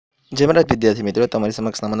જમરાજ વિદ્યાર્થી મિત્રો, તમારી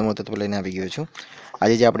સમક્ષ નામનો તત્વ લઈને આવી ગયો છું.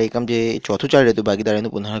 આજે જે આપણે એકમ જે ચોથું ચાલી રહ્યું હતું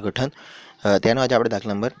ભાગીદારીનું પુનર્ગઠન, તેનો આજે આપણે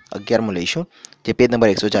દાખલા નંબર 11માં લઈશું, જે પેજ નંબર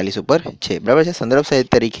 140 ઉપર છે. બરાબર છે. સંદર્ભ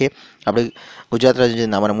સાહિત્ય તરીકે આપણે ગુજરાત રાજ્ય જે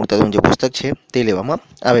નામાના મૂળ તત્વનું જે પુસ્તક છે તે લેવામાં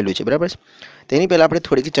આવેલું છે. બરાબર છે. તેની પહેલાં આપણે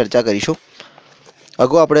થોડીક ચર્ચા કરીશું.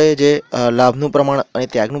 અગાઉ આપણે જે લાભનું પ્રમાણ અને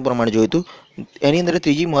ત્યાગનું પ્રમાણ જોયું હતું, એની અંદર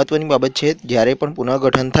ત્રીજી મહત્વની બાબત છે, જ્યારે પણ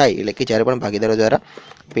પુનર્ગઠન થાય, એટલે કે જ્યારે પણ ભાગીદારો દ્વારા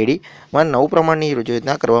પેઢીમાં નવું પ્રમાણની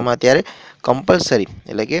યોજના કરવામાં ત્યારે કમ્પલસરી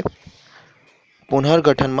એટલે કે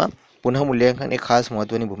પુનર્ગઠનમાં પુનઃમૂલ્યાંકન એ ખાસ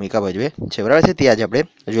મહત્વની ભૂમિકા ભજવે છે. બરાબર છે. તે આજે આપણે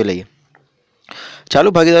જોઈ લઈએ.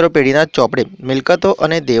 ચાલુ ભાગીદારો પેઢીના ચોપડે મિલકતો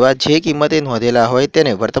અને દેવા જે કિંમતે નોંધેલા હોય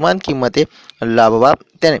તેને વર્તમાન કિંમતે લાવવા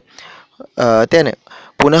તેને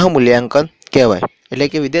પુનઃમૂલ્યાંકન કહેવાય. એટલે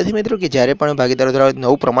કે વિદ્યાર્થી મિત્રો, કે જ્યારે પણ ભાગીદારો દ્વારા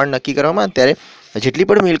નવું પ્રમાણ નક્કી કરવામાં ત્યારે જેટલી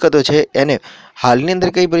પણ મિલકતો છે એને હાલની અંદર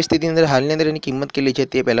કઈ પરિસ્થિતિની અંદર હાલની અંદર એની કિંમત કેટલી છે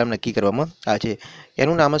તે પહેલાં નક્કી કરવામાં આવે છે.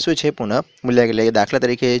 એનું નામ શું છે? પુનઃમૂલ્યાંકન. એટલે કે દાખલા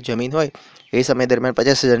તરીકે જમીન હોય એ સમય દરમિયાન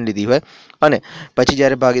 50,000 લીધી હોય અને પછી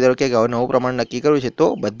જ્યારે ભાગીદારો કે નવું પ્રમાણ નક્કી કરવું છે તો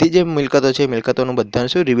બધી જે મિલકતો છે મિલકતોનું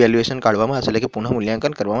બધાનું શું રિવેલ્યુએશન કાઢવામાં આવશે, એટલે કે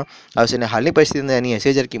પુનઃમૂલ્યાંકન કરવામાં આવશે. અને હાલની પરિસ્થિતિની એની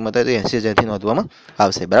 80,000 કિંમત હોય તો 80,000થી નોંધવામાં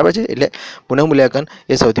આવશે. બરાબર છે. એટલે પુનઃમૂલ્યાંકન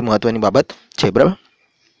એ સૌથી મહત્વની બાબત છે. બરાબર.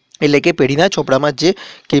 એટલે કે પેઢીના ચોપડામાં જે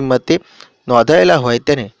કિંમતે નોંધાયેલા હોય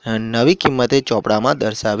તેને નવી કિંમતે ચોપડામાં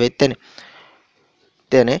દર્શાવે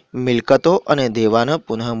તેને મિલકતો અને દેવાના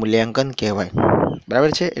પુનઃમૂલ્યાંકન કહેવાય.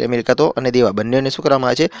 બરાબર છે. એટલે મિલકતો અને દેવા બંનેને શું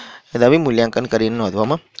કરવામાં આવે છે? નવી મૂલ્યાંકન કરીને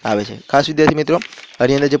નોંધવામાં આવે છે. ખાસ વિદ્યાર્થી મિત્રો,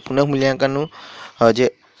 આની અંદર જે પુનઃમૂલ્યાંકનનું જે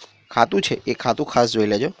ખાતું છે એ ખાતું ખાસ જોઈ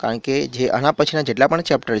લેજો, કારણ કે જે આના પછીના જેટલા પણ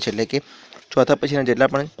ચેપ્ટર છે, એટલે કે ચોથા પછીના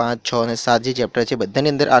જેટલા પણ 5, 6 અને 7 જે ચેપ્ટર છે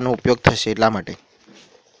બધાની અંદર આનો ઉપયોગ થશે. એટલા માટે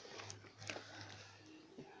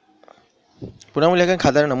પુનઃમૂલ્યાંકન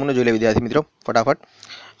ખાતાનો નમૂનો જોઈ લે વિદ્યાર્થી મિત્રો ફટાફટ.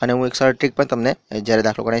 અને હું એક સરળ ટ્રીક પણ તમને જ્યારે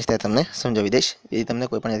દાખલો ગણાવીશ ત્યારે તમને સમજાવી દઈશ, જેથી તમને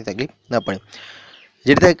કોઈ પણ તકલીફ ન પડે.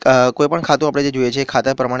 જે રીતે કોઈ પણ ખાતું આપણે જે જોઈએ છે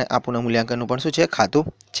ખાતા પ્રમાણે આ પુનઃમૂલ્યાંકનનું પણ શું છે? ખાતું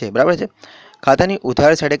છે. બરાબર છે. ખાતાની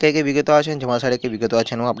ઉધાર સાઈડે કઈ કઈ વિગતો આવે છે અને જમા સાઈડે કઈ વિગતો આવે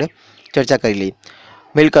છે એનું આપણે ચર્ચા કરી લઈએ.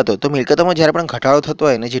 મિલકતો, તો મિલકતોમાં જ્યારે પણ ઘટાડો થતો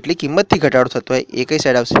હોય અને જેટલી કિંમતથી ઘટાડો થતો હોય એ કઈ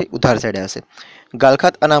સાઈડ આવશે? ઉધાર સાઈડે આવશે.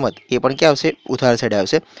 ગાલખાત અનામત એ પણ ક્યાં આવશે? ઉધાર સાઈડે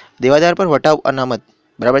આવશે. દેવાદાર પર વટાવ અનામત,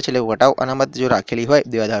 બરાબર છે, એટલે વટાવ અનામત જો રાખેલી હોય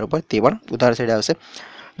દેવાદારો પર તે પણ ઉધાર સાઈડે આવશે.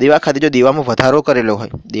 દેવા ખાતે જો દેવામાં વધારો કરેલો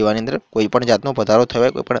હોય, દેવાની અંદર કોઈ પણ જાતનો વધારો થયો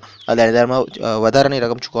હોય, કોઈ પણ લેણદારમાં વધારાની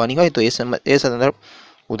રકમ ચૂકવવાની હોય તો એ સંદર્ભ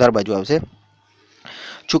ઉધાર બાજુ આવશે.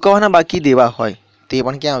 ચૂકવવાના બાકી દેવા હોય તે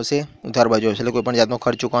પણ ક્યાં આવશે? ઉધાર બાજુ આવશે. એટલે કોઈ પણ જાતનો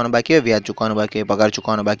ખર્ચ ચૂકવવાનો બાકી હોય, વ્યાજ ચૂકવવાનો બાકી હોય, પગાર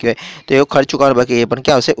ચૂકવવાનો બાકી હોય તો એ ખર્ચ ચૂકવવાનો બાકી એ પણ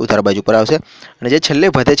ક્યાં આવશે? ઉધાર બાજુ પર આવશે. અને જે છેલ્લે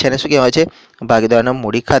વધે છે એને શું કહેવાય છે? ભાગીદારના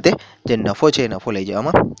મૂડી ખાતે જે નફો છે એ નફો લઈ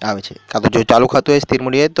જવામાં આવે છે. કાં તો જો ચાલુ ખાતું હોય સ્થિર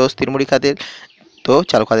મૂડી હોય તો સ્થિર મૂડી ખાતે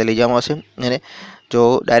ચાલુ ખાતે લઈ જવામાં આવશે, અને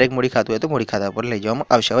જો ડાયરેક્ટ મૂડી ખાતું હોય તો મૂડી ખાતા પર લઈ જવામાં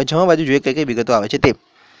આવશે. હવે જમા બાજુ જોઈએ કઈ કઈ વિગતો આવે છે તે.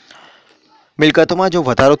 મિલકતોમાં જો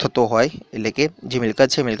વધારો થતો હોય, એટલે કે જે મિલકત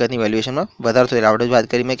છે મિલકતની વેલ્યુએશનમાં વધારો થયો, આપણે વાત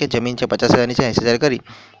કરી મેં કે જમીન છે 50,000ની છે 80,000 કરી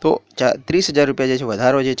તો 30,000 રૂપિયા જે છે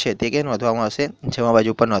વધારો જે છે તે કે નોંધવામાં આવશે? જમા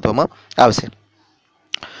બાજુ પર નોંધવામાં આવશે.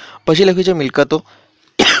 પછી લખ્યું છે મિલકતો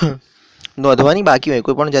નોંધવાની બાકી હોય,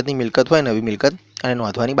 કોઈ પણ જાતની મિલકત હોય નવી મિલકત અને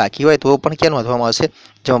નોંધવાની બાકી હોય તો પણ ક્યાં નોંધવામાં આવશે?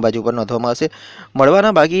 જમા બાજુ પર નોંધવામાં આવશે.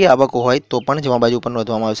 મળવાના બાકી આવકો હોય તો પણ જમા બાજુ પર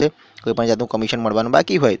નોંધવામાં આવશે. કોઈ પણ જાતનું કમિશન મળવાનું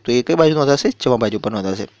બાકી હોય તો એ કઈ બાજુ નોંધાશે? જમા બાજુ પર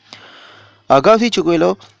નોંધાશે. અગાઉથી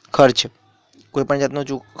ચૂકવેલો ખર્ચ, કોઈ પણ જાતનો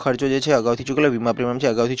ખર્ચો જે છે અગાઉથી ચૂકવેલો, વીમા પ્રીમિયમ છે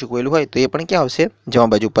અગાઉથી ચૂકવેલું હોય તો એ પણ ક્યાં આવશે? જમા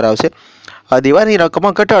બાજુ પર આવશે. દેવાની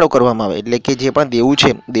રકમમાં ઘટાડો કરવામાં આવે, એટલે કે જે પણ દેવું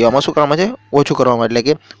છે દેવામાં શું કરવામાં છે? ઓછું કરવામાં, એટલે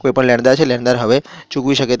કે કોઈ પણ લેણદાર છે લેણદાર હવે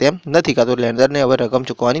ચૂકવી શકે તેમ નથી, કાં તો લેણદારને હવે રકમ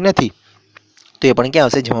ચૂકવવાની નથી તો એ પણ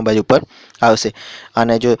ક્યાં આવશે? જમા બાજુ પર આવશે.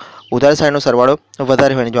 અને જો ઉધાર સાઈડનો સરવાળો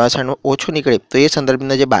વધારે હોય અને જમા સાઈડનો ઓછો નીકળે તો એ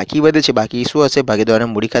સંદર્ભમાં જે બાકી વધે છે બાકી શું હશે?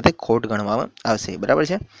 ભાગીદારના મૂડી ખાતે ખોટ ગણવામાં આવશે. બરાબર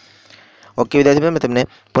છે. ઓકે વિદ્યાર્થી મિત્રો, મેં તમને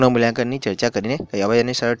પુનઃમૂલ્યાંકનની ચર્ચા કરીને હવે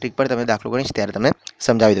એની સરળ ટ્રીક પર તમે દાખલો ગણીશ ત્યારે તમને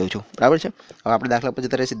સમજાવી દઉં છું. બરાબર છે. હવે આપણે દાખલા પર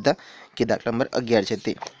જતા રહીએ સીધા, કે દાખલા નંબર 11 છે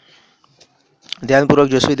તે ધ્યાનપૂર્વક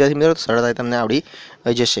જોશો વિદ્યાર્થી મિત્રો, સરળતાથી તમને આવડી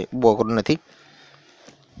જશે, બહુ અઘરું નથી.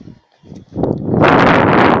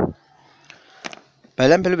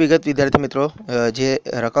 પહેલાં પહેલું વિગત વિદ્યાર્થી મિત્રો, જે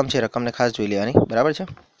રકમ છે રકમને ખાસ જોઈ લેવાની. બરાબર છે.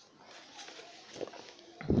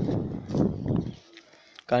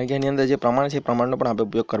 કારણ કે એની અંદર જે પ્રમાણ છે પ્રમાણનો પણ આપણે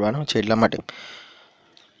ઉપયોગ કરવાનો છે. એટલા માટે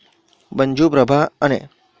બંજુ, પ્રભા અને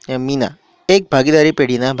મીના એક ભાગીદારી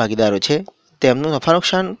પેઢીના ભાગીદારો છે. તેમનું નફા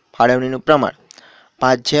નુકસાન ફાળવણીનું પ્રમાણ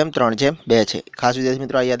 5:3:2 છે. ખાસ વિદ્યાર્થી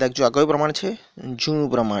મિત્રો આ યાદ રાખજો, આ કયું પ્રમાણ છે? જૂનું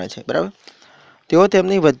પ્રમાણ છે. બરાબર. તેઓ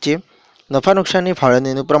તેમની વચ્ચે નફા નુકસાનની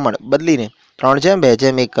ફાળવણીનું પ્રમાણ બદલીને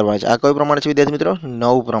 3:2:1 કરવાનું છે. આ કયું પ્રમાણ છે વિદ્યાર્થી મિત્રો?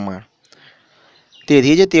 નવું પ્રમાણ.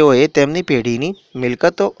 તેથી જ તેઓએ તેમની પેઢીની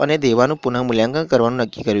મિલકતો અને દેવાનું પુનઃમૂલ્યાંકન કરવાનું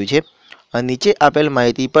નક્કી કર્યું છે. નીચે આપેલ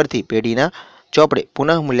માહિતી પરથી પેઢીના ચોપડે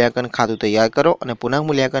પુનઃ મૂલ્યાંકન ખાતું તૈયાર કરો અને પુનઃ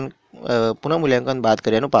મૂલ્યાંકન બાદ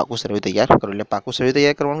કર્યાનું પાકું સર્વે તૈયાર કરો. એટલે પાકું સર્વે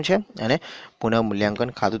તૈયાર કરવાનું છે અને પુનઃ મૂલ્યાંકન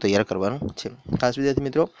ખાતું તૈયાર કરવાનું છે. ખાસ વિદ્યાર્થી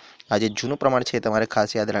મિત્રો, આ જે જૂનું પ્રમાણ છે તમારે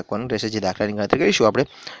ખાસ યાદ રાખવાનું રહેશે. જે દાખલાની ગણતરી કરીશું આપણે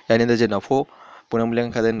એની અંદર જે નફો પુનઃ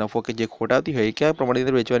મૂલ્યાંકન ખાતે નફો કે જે ખોટ આવતી હોય કયા પ્રમાણની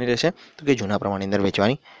અંદર વેચવાની રહેશે, તો કે જૂના પ્રમાણની અંદર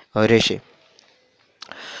વેચવાની રહેશે.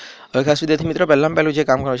 હવે ખાસ વિદ્યાર્થી મિત્રો, પહેલું જે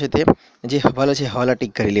કામ કરવાનું છે તે જે હવાલા છે હવાલા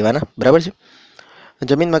ટીક કરી લેવાના. બરાબર છે.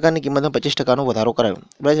 જમીન મકાનની કિંમતમાં 25% વધારો કરાયો.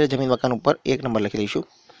 બરાબર છે. જમીન મકાન ઉપર 1 નંબર લખી દઈશું.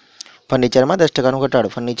 ફર્નિચરમાં 10% ઘટાડો.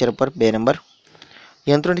 ફર્નિચર ઉપર 2 નંબર.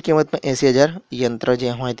 યંત્રોની કિંમતમાં 80,000. યંત્ર જે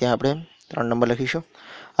હોય ત્યાં આપણે 3 નંબર લખીશું.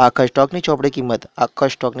 આખા સ્ટોકની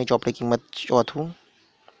ચોપડી કિંમત ચોથું.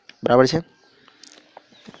 બરાબર છે.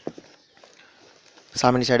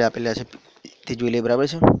 સામેની સાઈડે આપેલા છે તે જોઈ લઈએ. બરાબર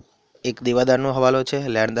છે. એક દેવાદારનો હવાલો છે,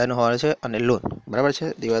 લેણદારનો હવાલો છે અને લોન. બરાબર છે.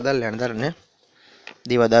 દેવાદાર, લેણદાર અને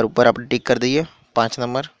દેવાદાર ઉપર આપણે ટીક કરી દઈએ 5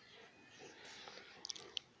 નંબર.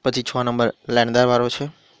 પછી 6 નંબર લેણદાર વાળો છે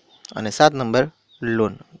અને 7 નંબર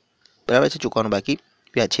લોન. બરાબર છે. ચૂકવવાનું બાકી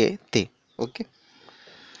વ્યાજ છે તે. ઓકે,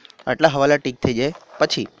 આટલા હવાલા ટીક થઈ જાય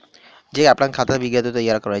પછી જે આપણા ખાતા વિગતો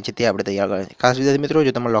તૈયાર કરવાની છે તે આપણે તૈયાર કરવાની છે. ખાસ વિદ્યાર્થી મિત્રો,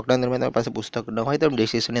 જો તમે લોકડાઉન દરમિયાન તમારી પાસે પુસ્તક ન હોય તો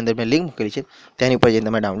ડિસ્ક્રિપ્શનની અંદર મેં લિંક મૂકેલી છે, તેની ઉપર જઈને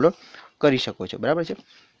તમે ડાઉનલોડ કરી શકો છો. બરાબર છે.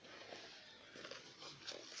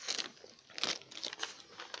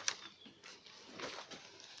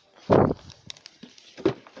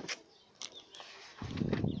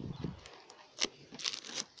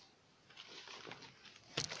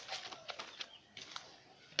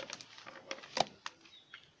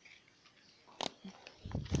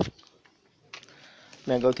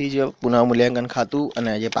 મેં અગાઉથી જ પુનઃ મૂલ્યાંકન ખાતું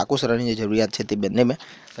અને જે પાકું સર્વેની જે જરૂરિયાત છે તે બંને મેં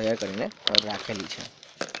તૈયાર કરીને રાખેલી છે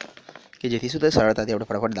કે જેથી શું થાય, સરળતાથી આપણે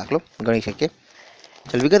ફટાફટ દાખલો ગણી શકીએ.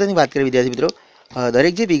 ચાલો વિગતોની વાત કરીએ વિદ્યાર્થી મિત્રો.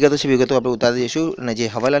 દરેક જે વિગતો છે વિગતો આપણે ઉતારતા જઈશું અને જે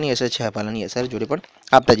હવાલાની અસર છે હવાલાની અસર જોડે પણ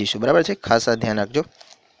આપતા જઈશું. બરાબર છે. ખાસ ધ્યાન રાખજો.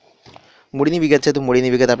 મૂડીની વિગત છે તો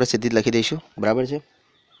મૂડીની વિગત આપણે સીધી જ લખી દઈશું. બરાબર છે.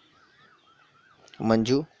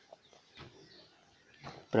 મંજુ,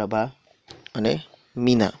 પ્રભા અને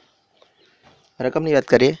મીના. રકમની વાત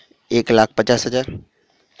કરીએ 1,50,000,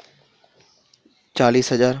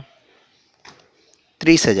 40,000,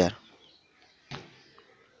 30,000.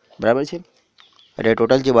 બરાબર છે. એટલે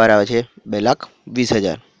ટોટલ જે બહાર આવે છે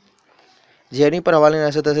 2,20,000. જેની પર હવાલાની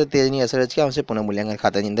અસર થશે તેની અસર જ ક્યાં આવશે? પુનઃ મૂલ્યાંકન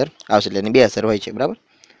ખાતાની અંદર આવશે. એટલે એની બે અસર હોય છે. બરાબર.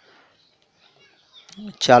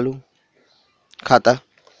 ચાલુ ખાતા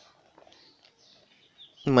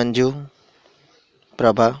મંજુ,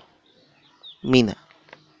 પ્રભા, મીના.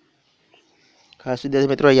 ખાસ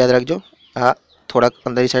વિદ્યાર્થી મિત્રો યાદ રાખજો, આ થોડાક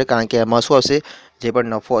અંદરની સાઈડ, કારણ કે એમાં શું આવશે, જે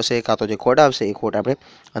પણ નફો હશે કાં તો જે ખોટ આવશે એ ખોટ આપણે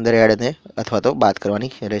અંદર એડ ને અથવા તો બાદ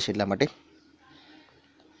કરવાની રહેશે. એટલા માટે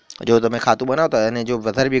જો તમે ખાતું બનાવતા હોય અને જો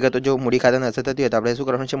વધારે વિગતો જો મૂડી ખાતાની અસર થતી હોય તો આપણે શું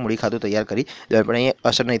કરવાનું છે, મૂડી ખાતું તૈયાર કરી દેવાનું. પણ અહીંયા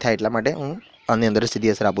અસર નહીં થાય એટલા માટે હું આની અંદર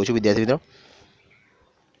સીધી અસર આપું છું વિદ્યાર્થી મિત્રો.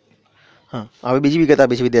 હા, હવે બીજી વિગત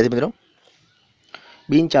આપી છે વિદ્યાર્થી મિત્રો.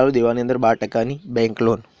 બિન ચાલુ દેવાની અંદર 12%ની બેંક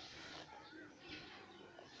લોન.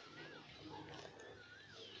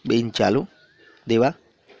 બિન ચાલુ દેવા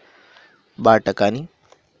 12%ની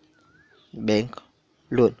બેંક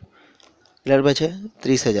લોન. બરાબર છે.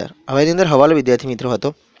 30,000. હવે એની અંદર હવાલો વિદ્યાર્થી મિત્રો હતો.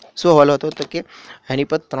 શું હવાલો હતો? તો કે એની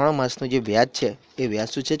પર 3 માસનું જે વ્યાજ છે એ વ્યાજ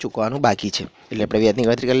શું છે, ચૂકવવાનું બાકી છે. એટલે આપણે વ્યાજની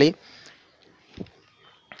ગણતરી કરી લઈએ.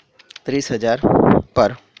 30,000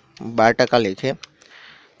 પર 12% લેખે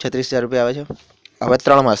 36,000 રૂપિયા આવે છે. હવે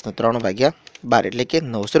 3 માસનું 3/12 એટલે કે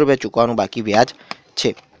 900 રૂપિયા ચૂકવવાનું બાકી વ્યાજ છે.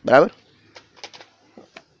 બરાબર.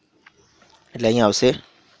 એટલે અહીંયા આવશે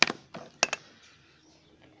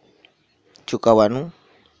ચૂકવવાનું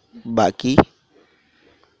બાકી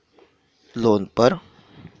લોન પર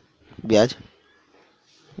વ્યાજ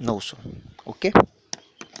 900. ઓકે.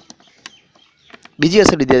 બીજી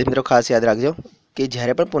અસર વિદ્યાર્થી મિત્રો ખાસ યાદ રાખજો કે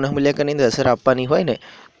જ્યારે પણ પુનઃ મૂલ્યાંકનની અંદર અસર આપવાની હોય ને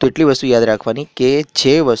તો એટલી વસ્તુ યાદ રાખવાની કે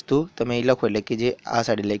જે વસ્તુ તમે અહીં લખો, એટલે કે જે આ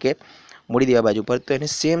સાઈડ એટલે કે મૂડી દેવા બાજુ પર, તો એને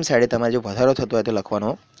સેમ સાઈડે તમારે જો વધારો થતો હોય તો લખવાનો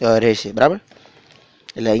રહેશે. બરાબર.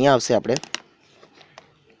 એટલે અહીંયા આવશે આપણે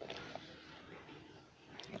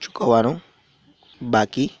ચૂકવવાનું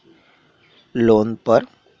બાકી લોન પર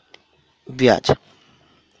વ્યાજ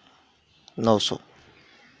 900.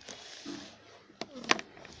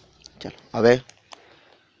 ચાલો હવે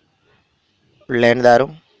લેણદારો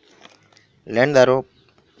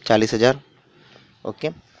 40,000. ઓકે.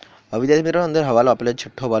 હવે વિદ્યાર્થી મિત્રો અંદર હવાલો આપેલો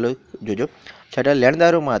છઠ્ઠો હવાલો જોજો. છઠ્ઠા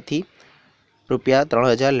લેણદારોમાંથી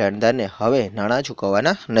 ₹3,000 લેણદારને હવે નાણાં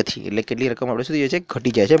ચૂકવવાના નથી. એટલે કેટલી રકમ આપણે શું થઈ જાય છે,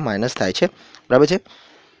 ઘટી જાય છે, માઇનસ થાય છે. બરાબર છે.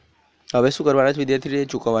 હવે શું કરવાના છે વિદ્યાર્થી?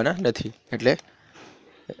 ચૂકવવાના નથી. એટલે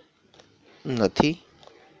નથી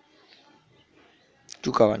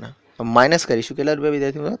ચૂકવવાના. માઇનસ કરીશું કેટલા રૂપિયા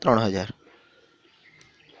વિદ્યાર્થી? 3,000.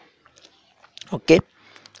 ઓકે,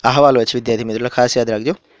 આ હવાલો છે વિદ્યાર્થી મિત્રો, એટલે ખાસ યાદ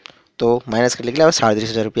રાખજો. તો માઇનસ કેટલા આવે?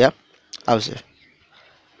 37,000 રૂપિયા આવશે.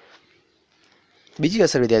 બીજી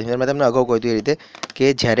અસર વિદ્યાર્થી મિત્રો, મેં તમને અગાઉ કહ્યું એ રીતે કે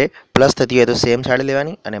જ્યારે પ્લસ થતી હોય તો સેમ સાઈડે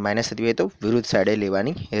લેવાની અને માઇનસ થતી હોય તો વિરુદ્ધ સાઈડે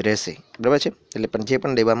લેવાની રહેશે. બરાબર છે? એટલે પણ જે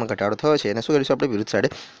પણ લેવામાં ઘટાડો થયો છે એને શું કરીશું આપણે? વિરુદ્ધ સાઈડે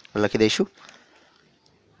લખી દઈશું.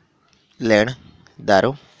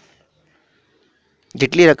 લેણદારો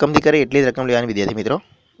જેટલી રકમથી કરે એટલી જ રકમ લેવાની વિદ્યાર્થી મિત્રો.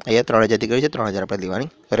 અહીંયા 3,000થી કરી છે, 3,000 આપણે લેવાની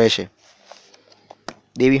રહેશે.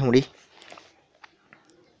 દેવી હુંડી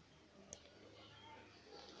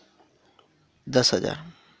 10,000.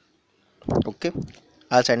 ઓકે,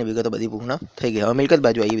 આ સાઈડની વિગતો બધી પૂર્ણ થઈ ગઈ. હવે મિલકત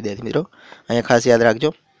બાજુ આવી વિદ્યાર્થી મિત્રો. અહીંયા ખાસ યાદ રાખજો,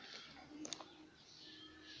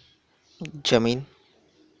 જમીન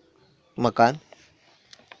મકાન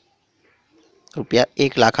રૂપિયા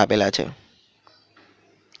 1 લાખ આપેલા છે.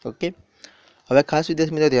 ઓકે, હવે ખાસ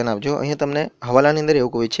વિદ્યાર્થી મિત્રો ધ્યાન આપજો. અહીંયા તમને હવાલાની અંદર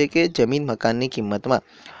એવું કહ્યું છે કે જમીન મકાનની કિંમતમાં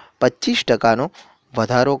 25%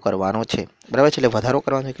 વધારો કરવાનો છે. બરાબર છે? એટલે વધારો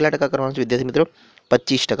કરવાનો છે. કેટલા ટકા કરવાનો છે વિદ્યાર્થી મિત્રો?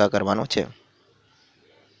 25% કરવાનો છે.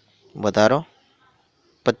 વધારો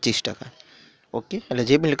 25%. ઓકે, એટલે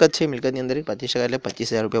જે મિલકત છે મિલકતની અંદર 25% એટલે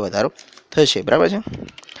 25,000 રૂપિયા વધારો થશે. બરાબર છે?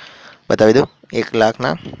 બતાવી દો. 1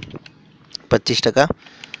 લાખના 25%,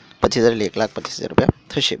 25,000 એટલે 1,25,000 રૂપિયા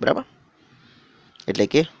થશે. બરાબર, એટલે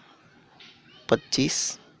કે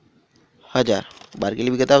 25,000 બાર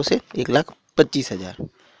કેટલી વિગત આવશે? 1,25,000.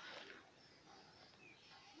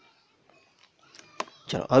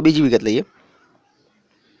 ચલો હવે બીજી વિગત લઈએ.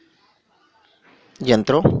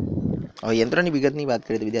 યંત્રો. હવે યંત્રોની વિગતની વાત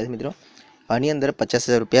કરીએ તો વિદ્યાર્થી મિત્રો આની અંદર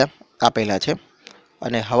 50,000 રૂપિયા આપેલા છે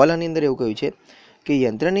અને હવાલાની અંદર એવું કહ્યું છે કે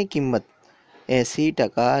યંત્રની કિંમત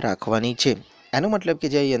 80% રાખવાની છે. એનો મતલબ કે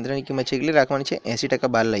જે યંત્રની કિંમત છે કેટલી રાખવાની છે?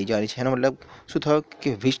 80% બહાર લઈ જવાની છે. એનો મતલબ શું થયો કે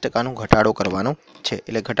 20%નો ઘટાડો કરવાનો છે.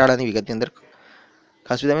 એટલે ઘટાડાની વિગતની અંદર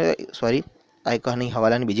ખાસ સોરી આ કહાની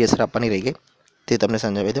હવાલાની બીજી અસર આપવાની રહી ગઈ, તે તમને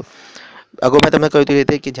સમજાવી દો. અગાઉ મેં તમને કહ્યું તે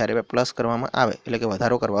રીતે કે જ્યારે પ્લસ કરવામાં આવે એટલે કે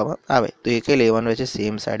વધારો કરવામાં આવે તો એ કઈ લેવાનું રહેશે?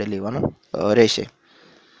 સેમ સાઈડે લેવાનું રહેશે.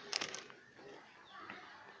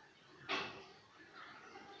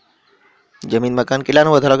 જમીન મકાન કેટલાનો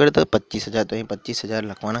વધારો કર્યો તો 25,000, તો અહીં 25,000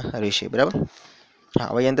 લખવાના રહેશે. બરાબર. હા,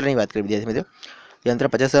 હવે યંત્રની વાત કરીએ વિદ્યાર્થી મિત્રો. યંત્ર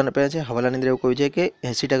 50,000 રૂપિયા છે. હવાલાની અંદર એવું કહ્યું છે કે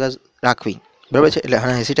 80% રાખવી. બરાબર છે? એટલે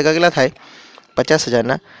 80% કેટલા થાય?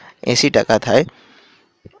 50,000ના 80% થાય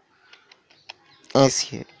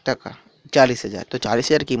 80%, 40,000. તો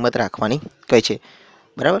 40,000 કિંમત રાખવાની કહે છે.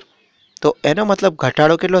 બરાબર, તો એનો મતલબ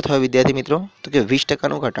ઘટાડો કેટલો થયો વિદ્યાર્થી મિત્રો? તો કે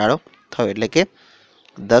 20%નો ઘટાડો થયો. એટલે કે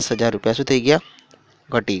 10,000 રૂપિયા શું થઈ ગયા?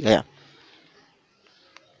 ઘટી ગયા.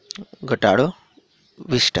 ઘટાડો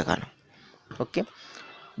 20%નો. ઓકે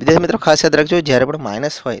વિદ્યાર્થી મિત્રો ખાસ યાદ રાખજો, જ્યારે પણ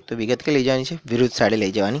માઇનસ હોય તો વિગત કે લઈ જવાની છે? વિરુદ્ધ સાઈડે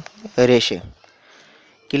લઈ જવાની રહેશે.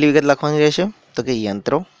 કેટલી વિગત લખવાની રહેશે? તો કે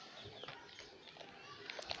યંત્રો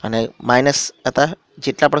અને માઇનસ હતા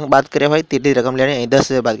જેટલા પણ બાદ કર્યા હોય તેટલી રકમ લેવાની. અહીં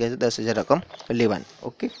 10,000 બાદ કર્યા છે, 10,000 રકમ લેવાની.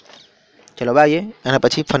 ઓકે, ચલો હવે આવીએ એના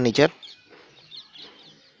પછી ફર્નિચર.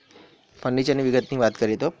 ફર્નિચરની વિગતની વાત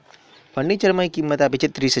કરીએ તો ફર્નિચરમાં કિંમત આપી છે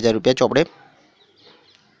 30,000 રૂપિયા ચોપડે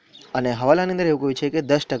અને હવાલાની અંદર એવું કહ્યું છે કે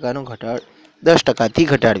 10%નો ઘટાડો 10%થી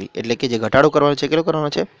ઘટાડવી. એટલે કે જે ઘટાડો કરવાનો છે કેટલો કરવાનો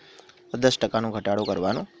છે? 10%નો ઘટાડો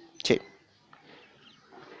કરવાનો છે.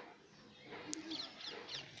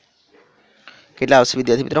 કેટલા આવશે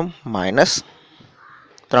વિદ્યાર્થી મિત્રો?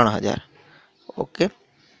 -3,000. ઓકે,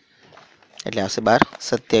 એટલે આવશે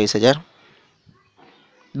 27,000.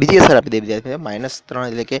 બીજી અસર આપી દે વિદ્યાર્થી મિત્રો -3,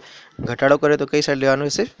 એટલે કે ઘટાડો કરે તો કઈ સાઈડ લેવાનું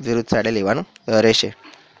રહેશે? વિરુદ્ધ સાઈડે લેવાનું રહેશે.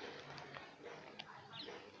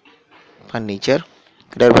 ફર્નિચર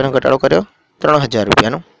કેટલા રૂપિયાનો ઘટાડો કર્યો? 3,000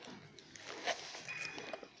 રૂપિયાનો.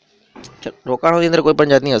 રોકાણોની અંદર કોઈ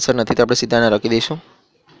પણ જાતની અસર નથી તો આપણે સીધા લખી દઈશું.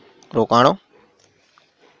 રોકાણો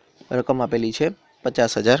રકમ આપેલી છે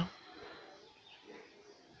 50,000.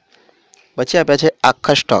 પછી આપ્યા છે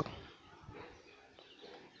આખા સ્ટોક.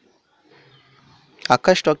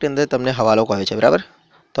 આખા સ્ટોકની અંદર તમને હવાલો કહે છે. બરાબર,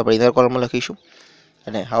 તો આપણે ઇનર કોલમમાં લખીશું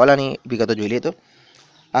અને હવાલાની વિગતો જોઈ લઈએ તો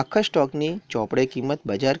આખા સ્ટોકની ચોપડે કિંમત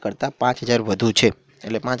બજાર કરતાં 5,000 વધુ છે.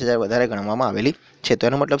 એટલે 5,000 વધારે ગણવામાં આવેલી છે. તો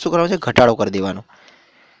એનો મતલબ શું કરવાનો છે? ઘટાડો કરી દેવાનો.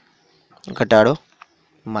 ઘટાડો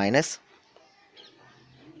 -5,000.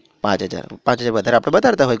 5,000 વધારે આપણે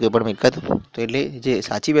બતાડતા હોય કોઈ પણ મિલકત તો એટલે જે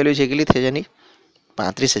સાચી વેલ્યુ છે કેટલી થઈ જાય?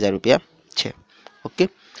 35,000 રૂપિયા છે. ઓકે,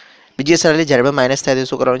 બીજી અસર એટલે જ્યારે માઇનસ થાય તો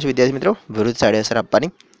શું કરવાનું છે વિદ્યાર્થી મિત્રો? વિરુદ્ધ સાઈડે અસર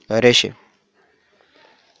આપવાની રહેશે.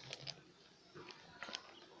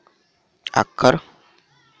 આખર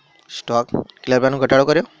સ્ટોક કેટલા રૂપિયાનો ઘટાડો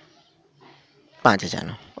કર્યો?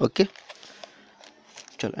 5,000નો. ઓકે,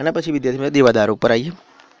 ચલો એના પછી વિદ્યાર્થી મિત્રો દેવાદારો ઉપર આવીએ.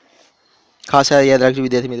 ખાસ યાદ રાખજો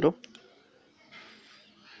વિદ્યાર્થી મિત્રો,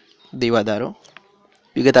 દેવાદારો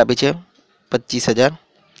વિગત આપી છે 25,000.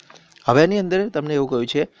 હવે આની અંદર તમને એવું કહ્યું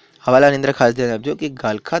છે, હવાલાની અંદર ખાસ ધ્યાન આપજો કે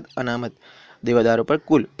ગાલખાત અનામત દેવાદારો પર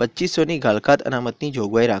કુલ 2500ની ગાલખાત અનામતની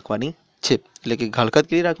જોગવાઈ રાખવાની છે. એટલે કે ગાલખાત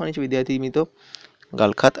કેટલી રાખવાની છે વિદ્યાર્થી મિત્રો?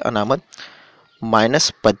 ગાલખાત અનામત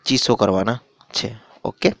 -2500 કરવાના છે.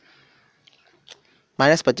 ઓકે,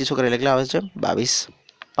 -2500 કરેલા કેટલા આવે છે?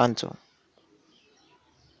 22,500.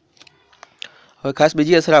 હવે ખાસ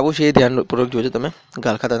બીજી અસર આવું છે, એ ધ્યાનપૂર્વક જોજો તમે.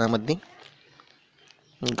 ગાલખાત અનામતની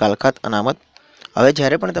ગાલખાત અનામત, હવે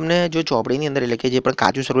જ્યારે પણ તમને જો ચોપડીની અંદર એટલે કે જે પણ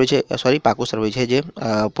કાચું સર્વે છે, સોરી પાકું સર્વે છે, જે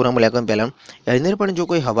પૂરા મૂલ્યાંકન પહેલાં એની અંદર પણ જો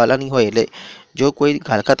કોઈ હવાલાની હોય, એટલે જો કોઈ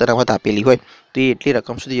ગાલખાત અનામત આપેલી હોય તો એ એટલી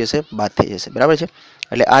રકમ સુધી જશે, બાદ થઈ જશે. બરાબર છે?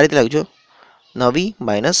 એટલે આ રીતે લખજો, નવી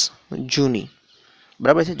માઇનસ જૂની.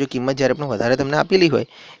 બરાબર છે? જો કિંમત જ્યારે પણ વધારે તમને આપેલી હોય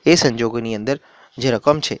એ સંજોગોની અંદર જે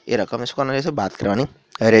રકમ છે એ રકમ શું કરવાની રહેશે? બાદ કરવાની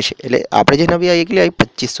રહેશે. એટલે આપણે જે નવી આવી કેટલી આવી?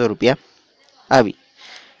 2500 રૂપિયા આવી,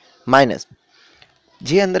 માઇનસ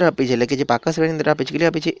જે અંદર આપી છે, એટલે કે જે પાકા સર્વેની અંદર આપી છે, કેટલી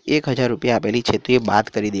આપી છે? 1000 રૂપિયા આપેલી છે, તો એ બાદ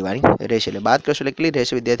કરી દેવાની રહેશે. એટલે બાદ કરશો એટલે કેટલી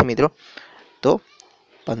રહેશે વિદ્યાર્થી મિત્રો? તો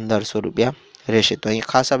 1500 રૂપિયા રહેશે. તો અહીં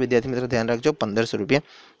ખાસ આ વિદ્યાર્થી મિત્રો ધ્યાન રાખજો, 1500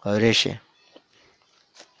 રૂપિયા રહેશે.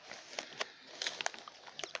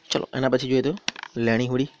 ચલો એના પછી જોઈએ તો લેણી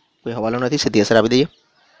હુડી, કોઈ હવાલો નથી, સીધી અસર આપી દઈએ.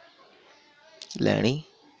 લેણી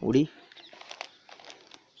હુડી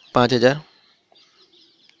 5000,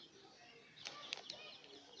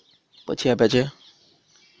 પછી આપ્યા છે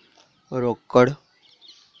રોકડ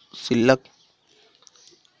શિલ્લક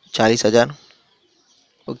 40,000.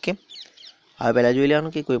 ઓકે, હવે પહેલાં જોઈ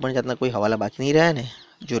લેવાનું કે કોઈ પણ જાતના કોઈ હવાલા બાકી નહીં રહ્યા ને.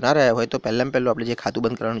 જો ના રહ્યા હોય તો પહેલાં આપણે જે ખાતું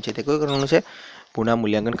બંધ કરવાનું છે તે કોઈ કરવાનું છે? પુનઃ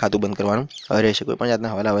મૂલ્યાંકન ખાતું બંધ કરવાનું રહેશે. કોઈ પણ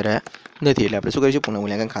જાતના હવાલા હવે રહ્યા નથી, એટલે આપણે શું કરીશું? પુનઃ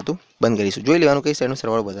મૂલ્યાંકન ખાતું બંધ કરીશું. જોઈ લેવાનું કઈ સાઈડનો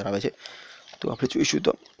સરવાળો વધારે આવે છે, તો આપણે જોઈશું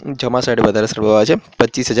તો જમા સાઈડ વધારે સરવાળો આવે છે.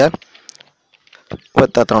 25,000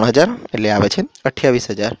 વત્તા 3,000 એટલે આવે છે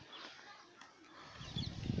 28,000.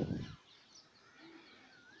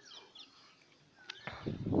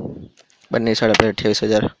 બંને સાઈડ આપણે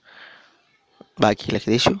 28,000 બાકી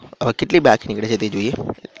લખી દઈશું. હવે કેટલી બાકી નીકળે છે તે જોઈએ.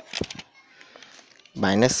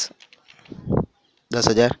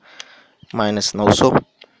 -10,000, -900,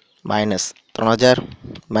 -3,000,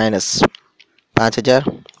 -5,000,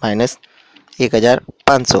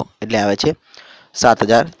 -1,500 એટલે આવે છે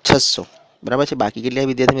 7,600. બરાબર છે? બાકી કેટલી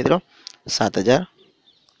આવી વિદ્યાર્થી મિત્રો?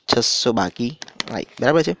 7,600 બાકી આવી.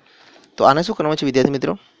 બરાબર છે? તો આને શું કરવાનું છે વિદ્યાર્થી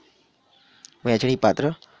મિત્રો? વહેંચણી પાત્ર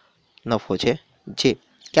નફો છે, જે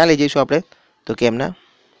ક્યાં લઈ જઈશું આપણે? તો કે એમના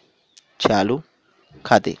ચાલુ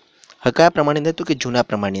ખાતે. હવે કયા પ્રમાણની અંદર? તો કે જૂના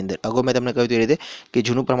પ્રમાણની અંદર. અગાઉ મેં તમને કહ્યું હતું એ રીતે કે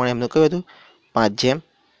જૂનું પ્રમાણ એમનું કયું હતું?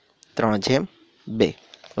 5:3:2.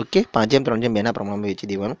 ઓકે, 5:3:2 ના પ્રમાણમાં વેચી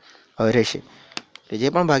દેવાનું હવે રહેશે. જે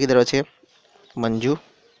પણ ભાગીદારો છે, મંજુ,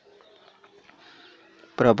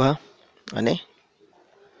 પ્રભા અને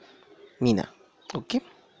મીના. ઓકે,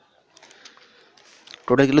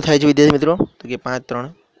 ટોટલ કેટલું થાય છે વિદ્યાર્થી મિત્રો? તો કે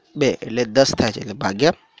 5:3:2 એટલે 10 થાય છે, એટલે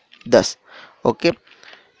ભાગ્યા 10. ઓકે,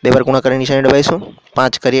 2 વાર ગુણાકારની નિશાની દબાવીશું.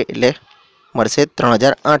 5 કરીએ એટલે મળશે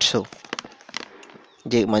 3,800,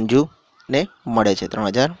 જે મંજુને મળે છે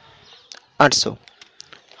 3,800.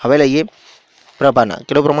 હવે લઈએ પ્રભાના.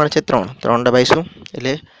 કેટલું પ્રમાણ છે? 3 દબાવીશું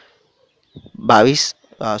એટલે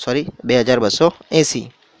 2,280.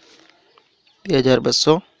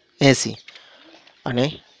 2,280 અને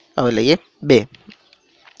હવે લઈએ 2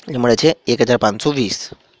 એ મળે છે 1,520.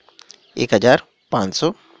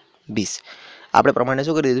 1,520 આપણે પ્રમાણને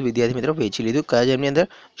શું કરી દીધું વિદ્યાર્થી મિત્રો? વેચી લીધું. કયા જેમની અંદર?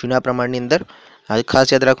 જૂના પ્રમાણની અંદર. હવે ખાસ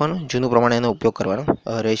યાદ રાખવાનું, જૂનું પ્રમાણ એનો ઉપયોગ કરવાનો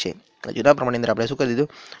રહેશે. જૂના પ્રમાણની અંદર આપણે શું કરી દીધું?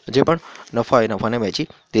 જે પણ નફો હોય નફાને વેચી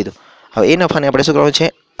દીધું. હવે એ નફાને આપણે શું કરવાનું છે?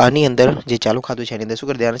 આની અંદર જે ચાલુ ખાતું છે એની અંદર શું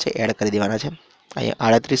કરી દેવાના છે? એડ કરી દેવાના છે.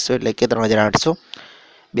 અહીંયા 3800 એટલે કે 3,800,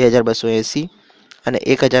 2,280 અને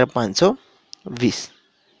 1,520.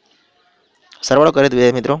 સરવાળો કરે તો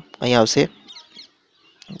વિદ્યાર્થી મિત્રો અહીંયા આવશે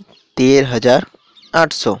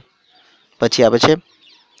 13,800. પછી આવે છે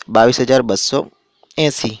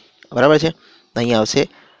 22,280. બરાબર છે? અહીંયા આવશે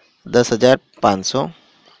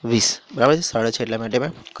 10,520. બરાબર છે? સરળ છે એટલા માટે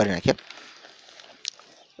મેં કરી નાખ્યા.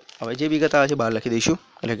 હવે જે વિગત આવે છે બહાર લખી દઈશું.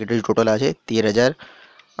 એટલે કે ટોટલ આવે છે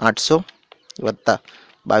 13,800 વત્તા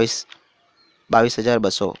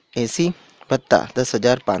 22,280 વત્તા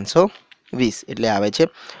 10,520 એટલે આવે છે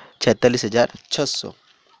 46,600.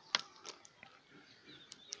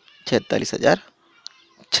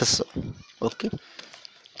 46,600. ઓકે,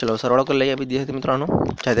 ચલો સરવાળો કરી લઈએ વિદ્યાર્થી મિત્રોનો.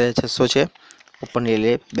 46,600 છે, ઉપરની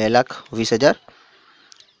લઈએ 2,20,000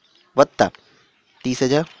 વત્તા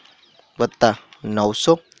 30,000 વત્તા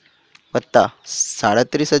 900 વત્તા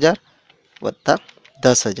 37,000 વત્તા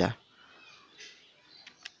 10,000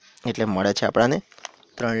 એટલે મળે છે આપણને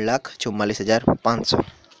 3,44,500.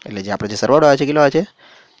 એટલે જે આપણે જે સરવાળો આવે છે કેટલો આવે છે?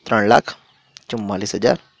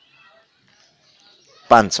 3,44,500.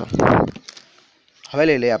 500। હવે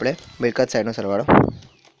લઈ લઈએ આપણે મિલકત સાઈડનો સરવાળો।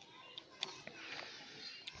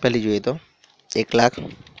 પહેલી જોઈએ તો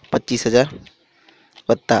 1,25,000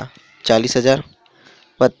 વત્તા 40,000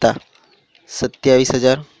 વત્તા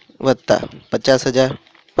 27,000 વત્તા 50,000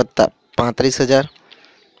 વત્તા 35,000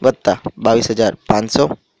 વત્તા 22,500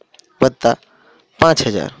 વત્તા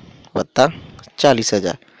 5,000 વત્તા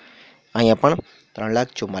 40,000। અહીંયા પણ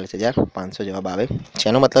 3,44,500 જવાબ આવે છે।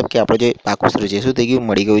 એનો મતલબ કે આપણો જે પાકું સૂત્ર છે શું થઈ ગયું,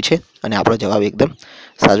 મળી ગયું છે અને આપણો જવાબ એકદમ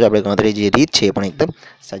સાચો। આપણે ગણતરી જે રીત છે એ પણ એકદમ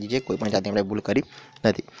સાચી છે, કોઈ પણ જાતની આપણે ભૂલ કરી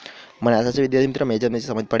નથી। મને આશા છે વિદ્યાર્થી મિત્રો મેં જે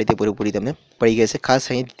સમજ પડી તે પૂરેપૂરી તમને પડી ગઈ છે। ખાસ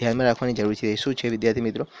અહીં ધ્યાનમાં રાખવાની જરૂર છે શું છે વિદ્યાર્થી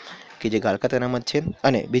મિત્રો કે જે ગાળાકાર અનામત છે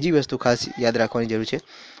અને બીજી વસ્તુ ખાસ યાદ રાખવાની જરૂર છે,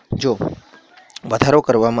 જો વધારો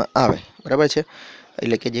કરવામાં આવે બરાબર છે,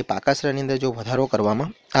 એટલે કે જે પાકા સૂત્રની અંદર જો વધારો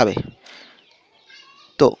કરવામાં આવે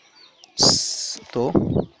તો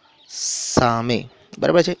સામે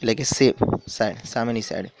બરાબર છે, એટલે કે સેમ સાઈડ સામેની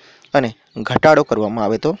સાઈડ અને ઘટાડો કરવામાં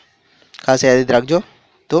આવે તો ખાસ યાદ રાખજો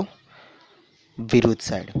તો વિરુદ્ધ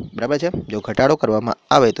સાઈડ બરાબર છે। જો ઘટાડો કરવામાં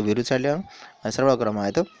આવે તો વિરુદ્ધ સાઈડ લેવાનું અને સરવાળો કરવામાં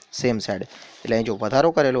આવે તો સેમ સાઈડ। એટલે અહીં જો વધારો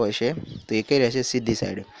કરેલો હશે તો એ કઈ રહેશે, સીધી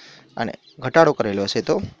સાઈડ, અને ઘટાડો કરેલો હશે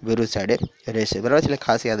તો વિરુદ્ધ સાઈડે રહેશે બરાબર છે। એટલે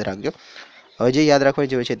ખાસ યાદ રાખજો। હવે જે યાદ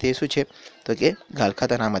રાખવાની જરૂર છે તે શું છે તો કે ગાળાકાર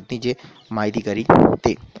અનામતની જે માહિતી કરી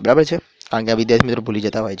તે બરાબર છે, કારણ કે આ વિદ્યાર્થી મિત્રો ભૂલી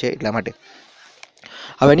જતા હોય છે એટલા માટે।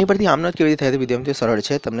 હવે એની પરથી આમનો કેવી રીતે થાય તો વિદ્યાર્થી મિત્રો સરળ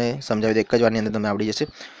છે, તમને સમજાવી દો, એક જ વારની અંદર તમને આવડી જશે।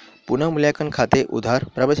 પુનઃ મૂલ્યાંકન ખાતે ઉધાર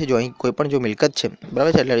બરાબર છે, જો અહીં કોઈ પણ જો મિલકત છે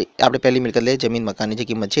બરાબર છે, એટલે આપણે પહેલી મિલકત લઈએ જમીન મકાનની જે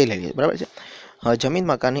કિંમત છે એ લઈ લઈએ બરાબર છે। જમીન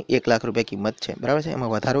મકાનની 1,00,000 રૂપિયા કિંમત છે બરાબર છે, એમાં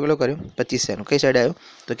વધારો કેટલો કર્યો 25,000 કઈ સાઈડ આવ્યો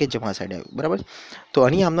તો કે જમા સાઈડ આવ્યો બરાબર। તો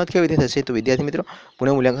આની આમનોંધ કેવી રીતે થશે તો વિદ્યાર્થી મિત્રો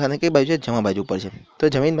પુનઃ મૂલ્યાંકન ખાતે કઈ બાજુ છે, જમા બાજુ પર છે, તો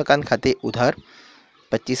જમીન મકાન ખાતે ઉધાર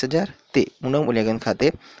 25,000 તે પુનઃ મૂલ્યાંકન ખાતે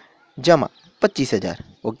જમા 25,000।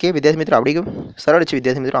 ઓકે વિદ્યાર્થી મિત્રો આવડી ગયું, સરળ છે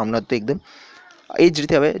વિદ્યાર્થી મિત્રો આમનોંધ તો એકદમ। એ જ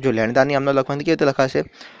રીતે હવે જો લેણદારની આમનોંધ લખવાની કેવી રીતે લખાશે,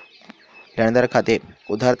 લેણદાર ખાતે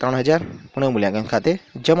ઉધાર 3,000 પુનઃ મૂલ્યાંકન ખાતે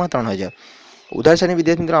જમા 3,000। ઉધાર સાઈડની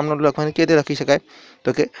વિદ્યાર્થી મિત્રો આમનોંધ લખવાની કેવી રીતે લખી શકાય તો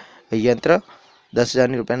કે યંત્ર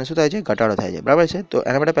 10,000 રૂપિયાનો શું થાય છે, ઘટાડો થાય છે બરાબર છે। તો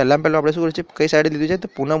એના માટે પહેલાં આપણે શું કરીશું, કઈ સાઈડે લીધું છે તો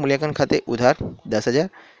પુનઃ મૂલ્યાંકન ખાતે ઉધાર 10,000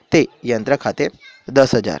 તે યંત્ર ખાતે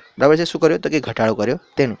 10,000 બરાબર છે, શું કર્યો તો કે ઘટાડો કર્યો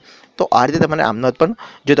તેનું। તો આ રીતે તમારે આમનોંધ પણ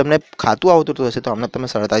જો તમને ખાતું આવતું હશે તો આમનોંધ તમે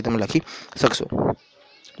સરળતાથી તમે લખી શકશો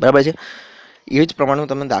બરાબર છે। એ જ પ્રમાણે હું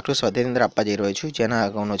તમને દાખલો સ્વાધ્યાયની અંદર આપવા જઈ રહ્યો છું, જેના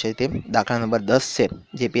અગાઉનો છે તે દાખલા નંબર 10 છે,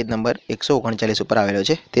 જે પેજ નંબર 139 ઉપર આવેલો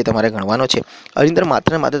છે, તે તમારે ગણવાનો છે। આની અંદર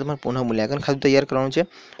માત્ર ને માત્ર તમારે પુનઃ મૂલ્યાંકન ખાતું તૈયાર કરવાનું છે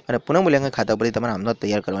અને પુનઃ મૂલ્યાંકન ખાતા પરથી તમારે આમનોંધ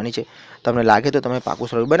તૈયાર કરવાની છે। તમને લાગે તો તમે પાકું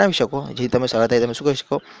સ્વરૂપ બનાવી શકો, જે તમે સરળતાથી તમે શું કરી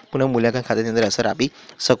શકો, પુનઃ મૂલ્યાંકન ખાતાની અંદર અસર આપી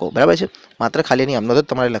શકો બરાબર છે। માત્ર ખાલી એની આમનોંધ જ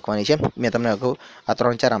તમારે લખવાની છે। મેં તમને અગાઉ આ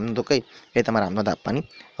 3-4 આમનોંધો કહી એ તમારે આમનોંધ આપવાની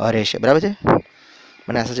રહેશે બરાબર છે।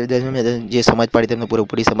 મને આશા છે વિદ્યાર્થીઓ જે સમજ પડી તેમને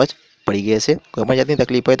પૂરેપૂરી સમજ પડી ગઈ હશે। કોઈ પણ જાતની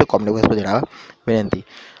તકલીફ હોય તો કોમેન્ટ બોક્સ પર જણાવવા વિનંતી।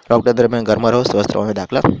 લોકડાઉન દરમિયાન ઘરમાં રહો, સ્વસ્થ રહો અને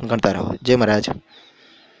દાખલા ગણતા રહો। જય મહારાજ।